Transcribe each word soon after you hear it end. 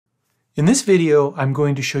In this video, I'm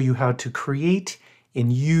going to show you how to create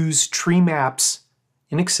and use tree maps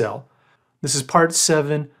in Excel. This is part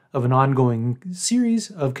 7 of an ongoing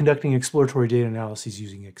series of conducting exploratory data analyses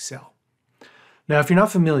using Excel. Now, if you're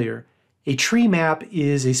not familiar, a tree map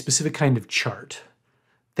is a specific kind of chart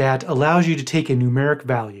that allows you to take a numeric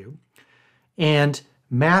value and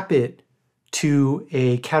map it to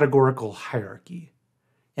a categorical hierarchy.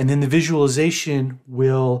 And then the visualization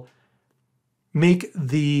will make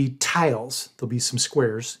the tiles, there'll be some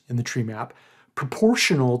squares in the tree map,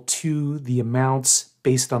 proportional to the amounts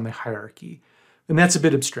based on the hierarchy. And that's a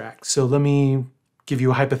bit abstract. So let me give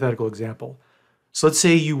you a hypothetical example. So let's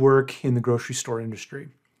say you work in the grocery store industry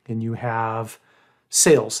and you have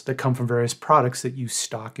sales that come from various products that you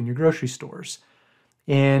stock in your grocery stores.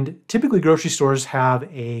 And typically grocery stores have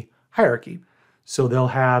a hierarchy. So they'll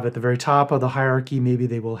have at the very top of the hierarchy, maybe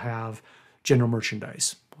they will have general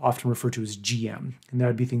merchandise, often referred to as GM. And that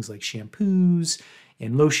would be things like shampoos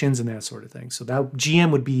and lotions and that sort of thing. So that GM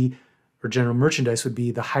would be, or general merchandise would be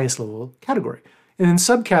the highest level category. And then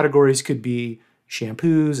subcategories could be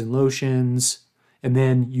shampoos and lotions. And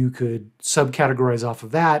then you could subcategorize off of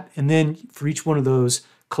that. And then for each one of those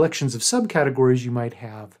collections of subcategories, you might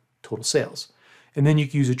have total sales. And then you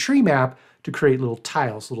could use a tree map to create little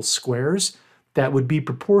tiles, little squares that would be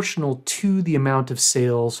proportional to the amount of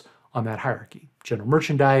sales on that hierarchy. General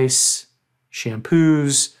merchandise,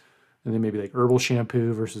 shampoos, and then maybe like herbal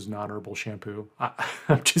shampoo versus non-herbal shampoo.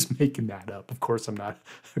 I'm just making that up. Of course, I'm not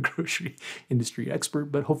a grocery industry expert,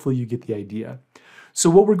 but hopefully you get the idea. So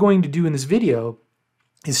what we're going to do in this video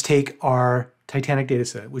is take our Titanic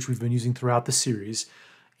dataset, which we've been using throughout the series,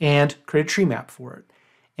 and create a tree map for it.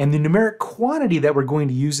 And the numeric quantity that we're going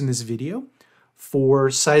to use in this video for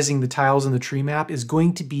sizing the tiles in the tree map is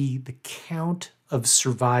going to be the count of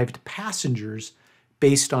survived passengers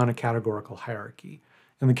based on a categorical hierarchy.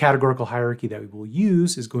 And the categorical hierarchy that we will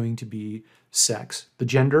use is going to be sex, the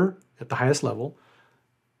gender at the highest level,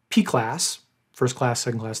 P class, first class,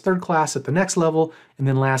 second class, third class at the next level, and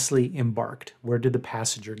then lastly, embarked. Where did the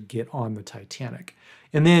passenger get on the Titanic?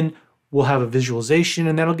 And then we'll have a visualization,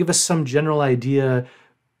 and that'll give us some general idea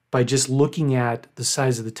by just looking at the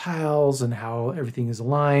size of the tiles and how everything is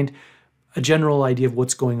aligned, a general idea of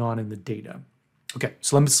what's going on in the data. Okay,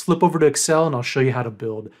 so let's flip over to Excel and I'll show you how to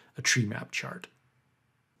build a tree map chart.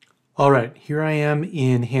 All right, here I am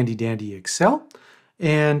in handy dandy Excel.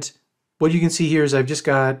 And what you can see here is I've just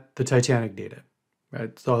got the Titanic data,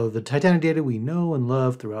 right? So the Titanic data we know and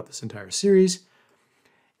love throughout this entire series.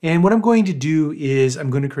 And what I'm going to do is I'm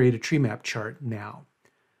going to create a tree map chart now.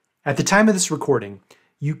 At the time of this recording,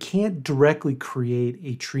 you can't directly create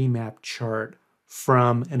a tree map chart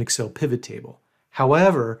from an Excel pivot table.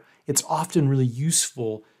 However, it's often really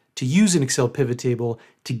useful to use an Excel pivot table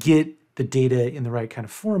to get the data in the right kind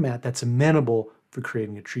of format that's amenable for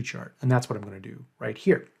creating a tree chart. And that's what I'm going to do right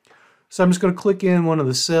here. So I'm just going to click in one of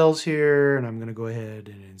the cells here, and I'm going to go ahead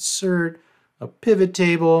and insert a pivot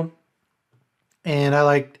table. And I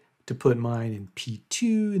like to put mine in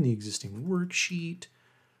P2 in the existing worksheet.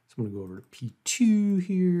 So I'm going to go over to P2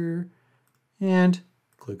 here and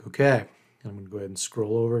click OK. And I'm going to go ahead and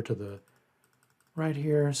scroll over to the right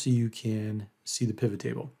here so you can see the pivot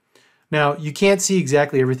table. Now, you can't see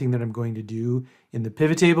exactly everything that I'm going to do in the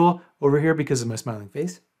pivot table over here because of my smiling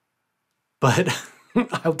face, but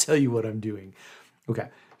I'll tell you what I'm doing. Okay,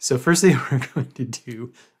 so first thing we're going to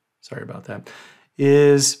do, sorry about that,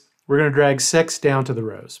 is we're going to drag sex down to the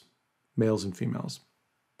rows, males and females.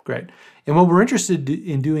 Great. And what we're interested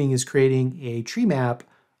in doing is creating a tree map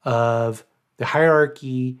of the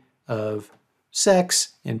hierarchy of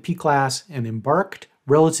sex and P class and embarked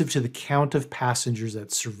relative to the count of passengers that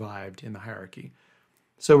survived in the hierarchy.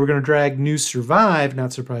 So we're going to drag new survived,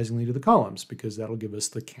 not surprisingly, to the columns because that'll give us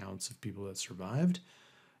the counts of people that survived.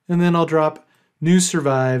 And then I'll drop new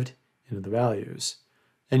survived into the values.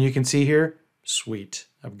 And you can see here, sweet,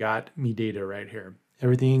 I've got me data right here.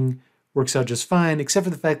 Everything works out just fine, except for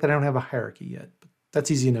the fact that I don't have a hierarchy yet. But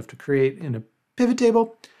that's easy enough to create in a pivot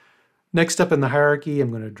table. Next up in the hierarchy, I'm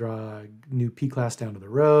going to draw a new P class down to the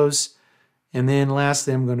rows. And then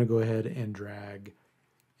lastly, I'm going to go ahead and drag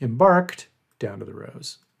embarked down to the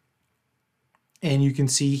rows. And you can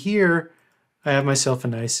see here, I have myself a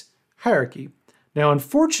nice hierarchy. Now,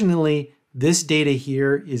 unfortunately, this data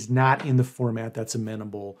here is not in the format that's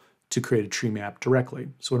amenable to create a tree map directly.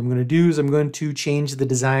 So what I'm going to do is I'm going to change the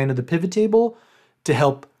design of the pivot table to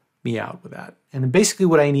help me out with that. And basically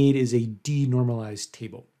what I need is a denormalized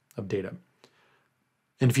table of data.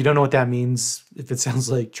 And if you don't know what that means, if it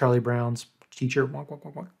sounds like Charlie Brown's teacher, wonk, wonk,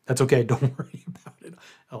 wonk, wonk, that's okay, don't worry about it.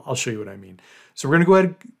 I'll show you what I mean. So we're going to go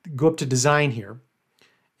ahead and go up to design here.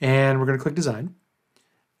 And we're going to click Design.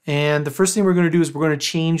 And the first thing we're going to do is we're going to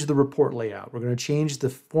change the report layout. We're going to change the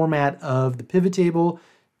format of the pivot table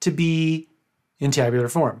to be in tabular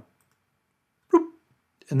form.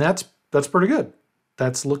 And that's pretty good.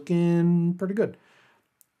 That's looking pretty good.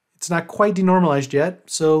 It's not quite denormalized yet,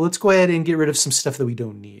 so let's go ahead and get rid of some stuff that we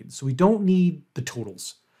don't need. So we don't need the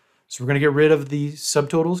totals. So we're going to get rid of the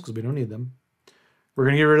subtotals because we don't need them. We're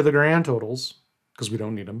going to get rid of the grand totals because we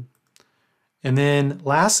don't need them. And then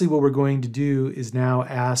lastly, what we're going to do is now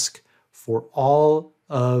ask for all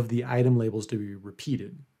of the item labels to be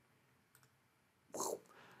repeated.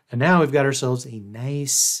 And now we've got ourselves a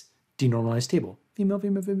nice denormalized table. Female,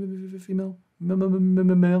 female, female, female,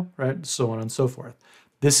 male, male, right? So on and so forth.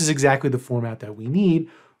 This is exactly the format that we need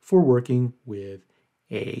for working with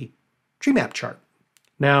a tree map chart.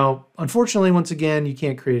 Now, unfortunately, once again, you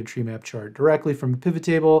can't create a tree map chart directly from a pivot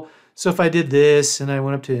table. So if I did this and I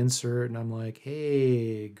went up to insert and I'm like,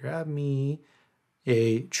 hey, grab me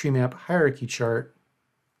a tree map hierarchy chart.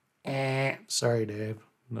 Sorry, Dave,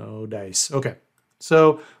 no dice. Okay,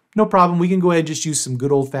 so no problem. We can go ahead and just use some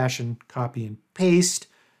good old fashioned copy and paste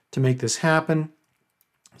to make this happen.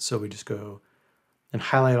 So we just go and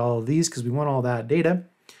highlight all of these because we want all that data.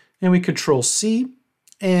 And we Control C.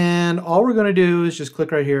 And all we're going to do is just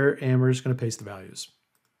click right here and we're just going to paste the values.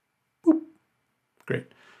 Boop.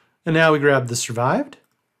 Great. And now we grab the survived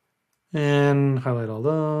and highlight all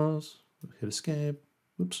those. Hit escape.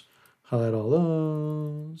 Oops. Highlight all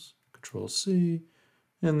those. Control C.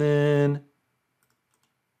 And then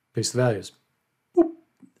paste the values. Boop.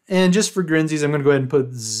 And just for grinsies, I'm going to go ahead and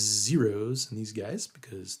put zeros in these guys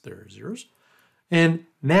because they're zeros. And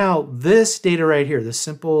now this data right here, this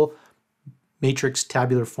simple matrix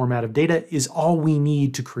tabular format of data is all we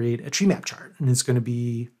need to create a tree map chart. And it's going to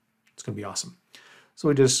be awesome. So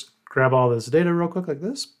we just grab all this data real quick like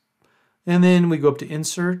this. And then we go up to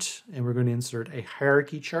insert and we're going to insert a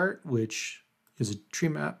hierarchy chart, which is a tree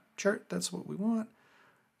map chart. That's what we want.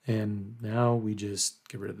 And now we just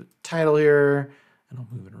get rid of the title here and I'll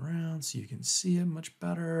move it around so you can see it much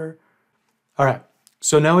better. All right.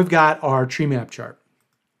 So now we've got our tree map chart.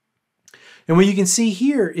 And what you can see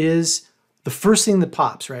here is the first thing that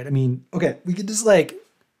pops, right? I mean, okay, we could just like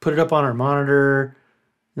put it up on our monitor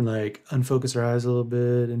and like unfocus our eyes a little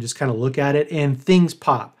bit and just kind of look at it and things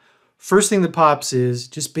pop. First thing that pops is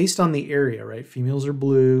just based on the area, right? Females are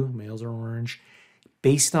blue, males are orange,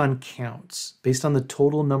 based on counts, based on the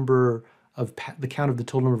total number of the count of the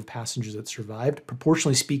total number of passengers that survived.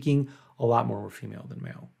 Proportionally speaking, a lot more were female than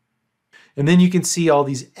male. And then you can see all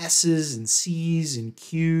these S's and C's and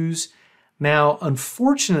Q's. Now,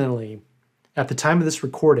 unfortunately, at the time of this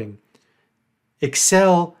recording,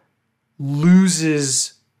 Excel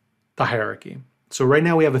loses the hierarchy. So right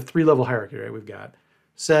now we have a 3-level hierarchy, right? We've got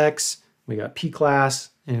sex, we got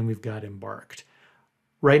P-class, and we've got embarked.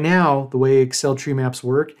 Right now, the way Excel tree maps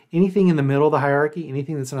work, anything in the middle of the hierarchy,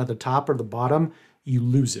 anything that's not at the top or the bottom, you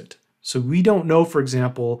lose it. So we don't know, for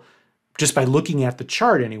example, just by looking at the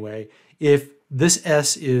chart anyway, if this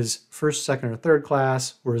S is first, second, or third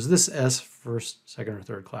class, or is this S first, second, or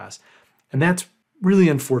third class? And that's really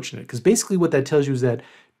unfortunate because basically what that tells you is that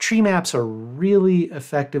tree maps are really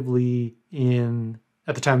effectively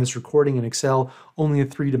at the time of this recording in Excel, only a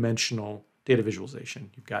 3-dimensional data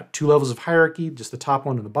visualization. You've got 2 levels of hierarchy, just the top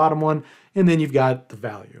one and the bottom one, and then you've got the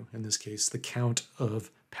value, in this case, the count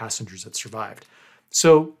of passengers that survived.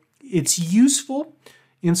 So it's useful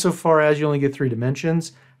insofar as you only get 3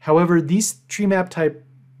 dimensions. However, these tree map type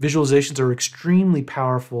visualizations are extremely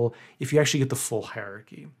powerful if you actually get the full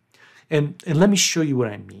hierarchy. And let me show you what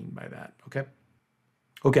I mean by that, okay?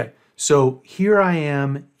 Okay, so here I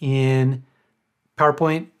am in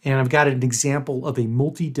PowerPoint, and I've got an example of a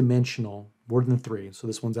multi-dimensional, more than 3, so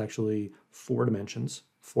this one's actually 4 dimensions,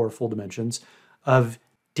 4 full dimensions, of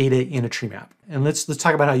data in a tree map. And let's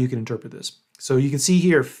talk about how you can interpret this. So you can see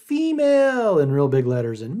here, female in real big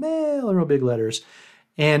letters and male in real big letters.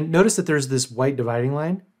 And notice that there's this white dividing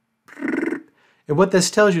line. And what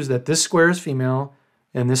this tells you is that this square is female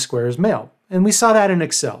and this square is male. And we saw that in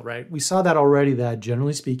Excel, right? We saw that already, that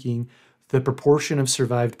generally speaking, the proportion of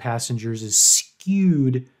survived passengers is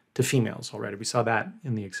skewed to females already. We saw that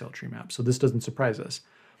in the Excel tree map. So this doesn't surprise us.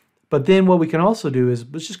 But then what we can also do is,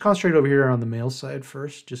 let's just concentrate over here on the male side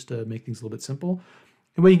first, just to make things a little bit simple.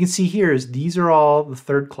 And what you can see here is these are all the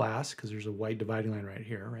third class, because there's a white dividing line right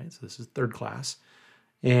here, right? So this is third class.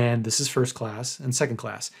 And this is first class and second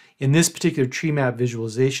class. In this particular tree map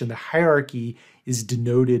visualization, the hierarchy is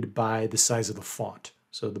denoted by the size of the font.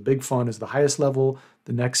 So the big font is the highest level,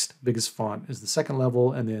 the next biggest font is the second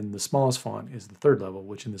level, and then the smallest font is the third level,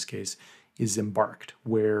 which in this case is embarked,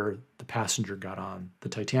 where the passenger got on the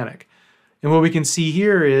Titanic. And what we can see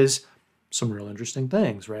here is some real interesting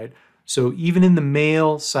things, right? So even in the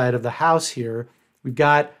male side of the house here, we've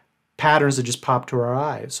got patterns that just pop to our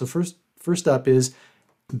eyes. So first up is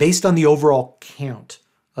based on the overall count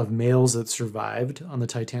of males that survived on the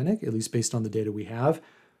Titanic, at least based on the data we have,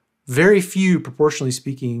 very few, proportionally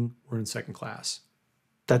speaking, were in second class.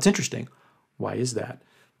 That's interesting. Why is that?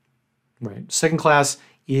 Right. Second class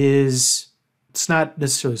it's not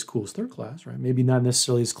necessarily as cool as third class, right? Maybe not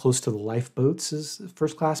necessarily as close to the lifeboats as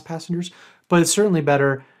first class passengers, but it's certainly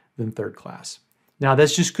better than third class. Now,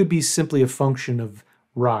 this just could be simply a function of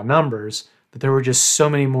raw numbers, that there were just so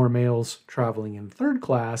many more males traveling in third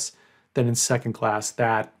class than in second class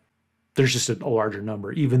that there's just a larger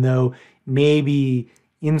number, even though maybe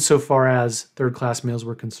insofar as third class males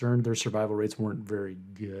were concerned, their survival rates weren't very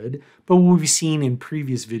good. But what we've seen in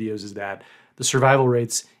previous videos is that the survival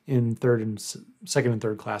rates in second and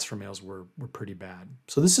third class for males were pretty bad.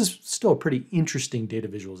 So this is still a pretty interesting data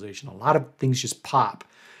visualization. A lot of things just pop.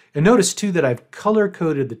 And notice too that I've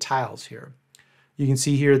color-coded the tiles here. You can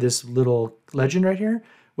see here this little legend right here,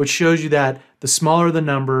 which shows you that the smaller the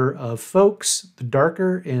number of folks, the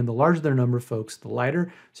darker, and the larger their number of folks, the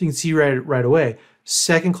lighter. So you can see right away,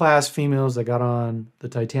 second class females that got on the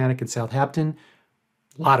Titanic in Southampton,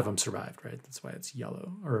 a lot of them survived, right? That's why it's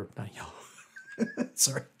yellow, or not yellow.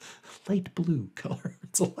 Sorry, light blue color.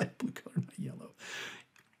 It's a light blue color, not yellow.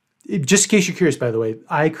 Just in case you're curious, by the way,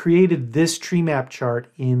 I created this Treemap chart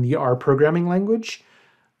in the R programming language.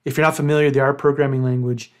 If you're not familiar, the R programming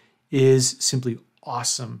language is simply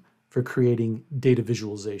awesome for creating data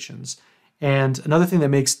visualizations. And another thing that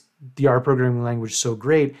makes the R programming language so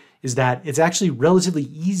great is that it's actually relatively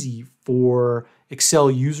easy for Excel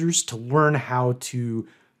users to learn how to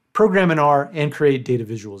program in R and create data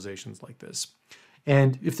visualizations like this.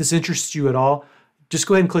 And if this interests you at all, just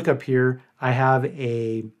go ahead and click up here. I have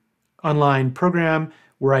an online program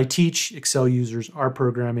where I teach Excel users R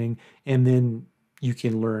programming, and then you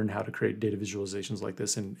can learn how to create data visualizations like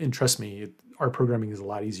this. And trust me, R programming is a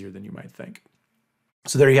lot easier than you might think.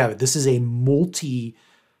 So there you have it. This is a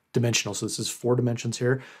multi-dimensional. So this is 4 dimensions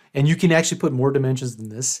here. And you can actually put more dimensions than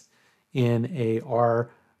this in a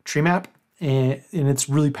R Treemap. And it's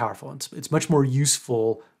really powerful. It's much more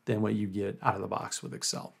useful than what you get out of the box with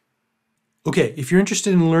Excel. Okay, if you're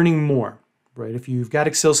interested in learning more, right? If you've got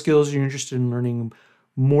Excel skills, you're interested in learning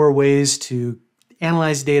more ways to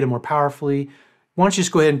analyze data more powerfully, why don't you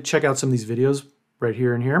just go ahead and check out some of these videos right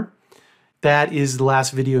here and here. That is the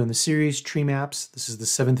last video in the series, Treemaps. This is the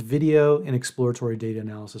 7th video in exploratory data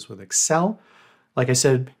analysis with Excel. Like I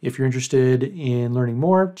said, if you're interested in learning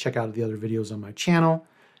more, check out the other videos on my channel.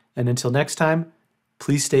 And until next time,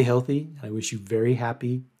 please stay healthy, and I wish you very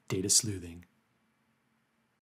happy data sleuthing.